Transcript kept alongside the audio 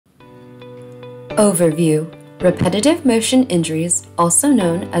Overview. Repetitive motion injuries, also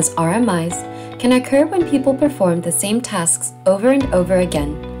known as RMIs, can occur when people perform the same tasks over and over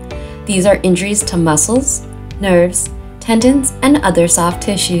again. These are injuries to muscles, nerves, tendons, and other soft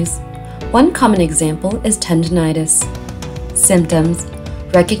tissues. One common example is tendinitis. Symptoms.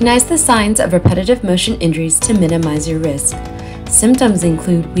 Recognize the signs of repetitive motion injuries to minimize your risk. Symptoms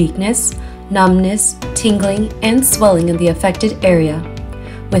include weakness, numbness, tingling, and swelling in the affected area.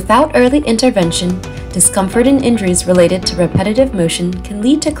 Without early intervention, discomfort and injuries related to repetitive motion can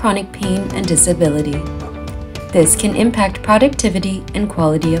lead to chronic pain and disability. This can impact productivity and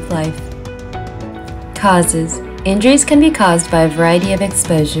quality of life. Causes. Injuries can be caused by a variety of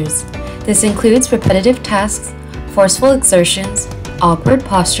exposures. This includes repetitive tasks, forceful exertions, awkward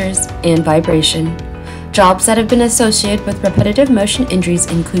postures, and vibration. Jobs that have been associated with repetitive motion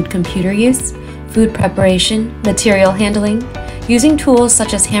injuries include computer use, food preparation, material handling, using tools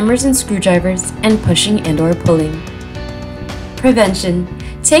such as hammers and screwdrivers, and pushing and/or pulling. Prevention.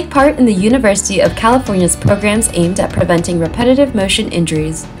 Take part in the University of California's programs aimed at preventing repetitive motion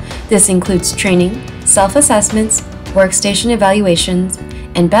injuries. This includes training, self-assessments, workstation evaluations,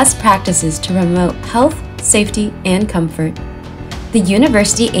 and best practices to promote health, safety, and comfort. The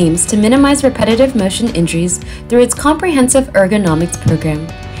university aims to minimize repetitive motion injuries through its comprehensive ergonomics program.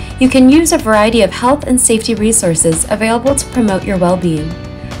 You can use a variety of health and safety resources available to promote your well-being.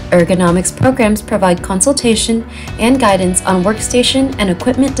 Ergonomics programs provide consultation and guidance on workstation and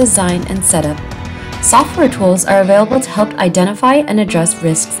equipment design and setup. Software tools are available to help identify and address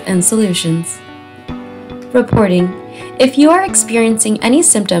risks and solutions. Reporting. If you are experiencing any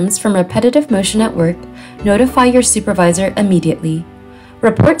symptoms from repetitive motion at work, notify your supervisor immediately.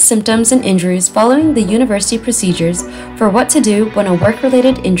 Report symptoms and injuries following the university procedures for what to do when a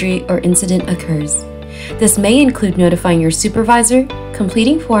work-related injury or incident occurs. This may include notifying your supervisor,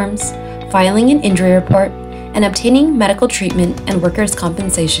 completing forms, filing an injury report, and obtaining medical treatment and workers'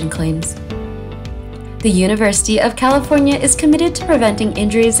 compensation claims. The University of California is committed to preventing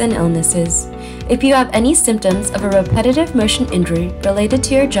injuries and illnesses. If you have any symptoms of a repetitive motion injury related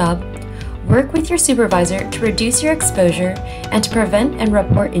to your job, work with your supervisor to reduce your exposure and to prevent and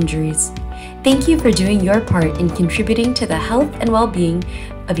report injuries. Thank you for doing your part in contributing to the health and well-being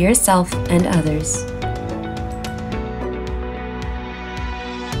of yourself and others.